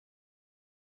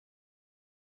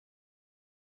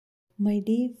My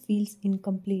day feels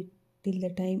incomplete till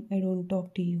the time I don't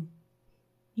talk to you.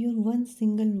 Your one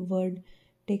single word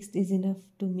text is enough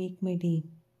to make my day.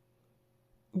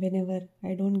 Whenever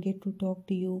I don't get to talk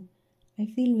to you, I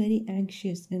feel very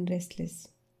anxious and restless.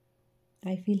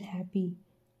 I feel happy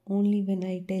only when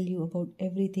I tell you about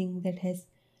everything that has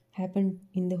happened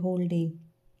in the whole day.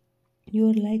 You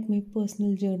are like my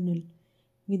personal journal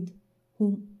with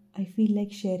whom I feel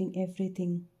like sharing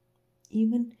everything.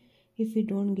 Even if we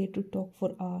don't get to talk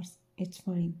for hours, it's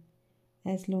fine.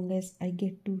 As long as I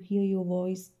get to hear your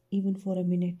voice even for a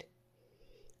minute.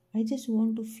 I just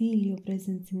want to feel your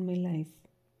presence in my life.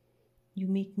 You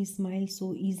make me smile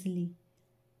so easily.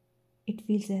 It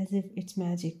feels as if it's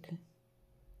magic.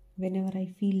 Whenever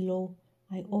I feel low,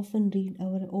 I often read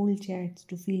our old chats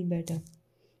to feel better.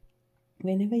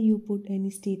 Whenever you put any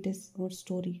status or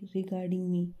story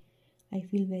regarding me, I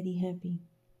feel very happy.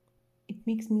 It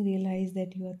makes me realize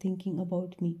that you are thinking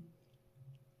about me.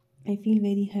 I feel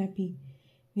very happy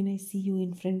when I see you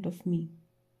in front of me.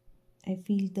 I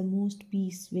feel the most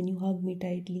peace when you hug me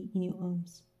tightly in your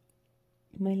arms.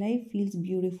 My life feels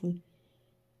beautiful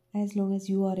as long as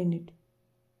you are in it.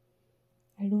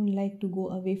 I don't like to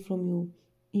go away from you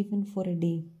even for a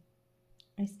day.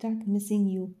 I start missing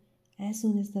you as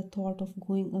soon as the thought of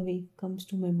going away comes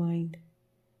to my mind.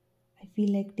 I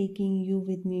feel like taking you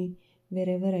with me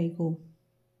wherever I go.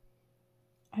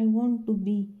 I want to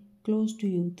be close to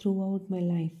you throughout my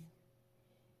life.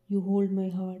 You hold my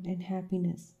heart and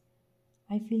happiness.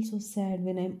 I feel so sad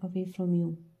when I'm away from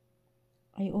you.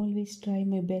 I always try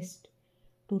my best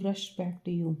to rush back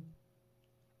to you.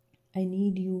 I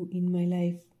need you in my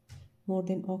life more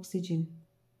than oxygen.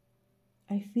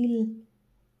 I feel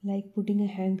like putting a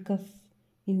handcuff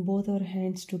in both our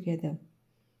hands together.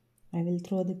 I will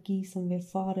throw the key somewhere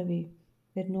far away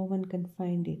where no one can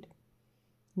find it.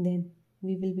 Then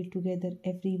we will be together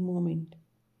every moment.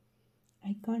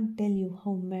 I can't tell you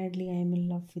how madly I am in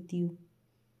love with you.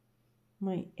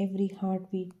 My every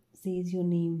heartbeat says your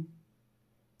name.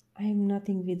 I am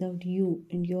nothing without you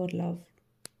and your love.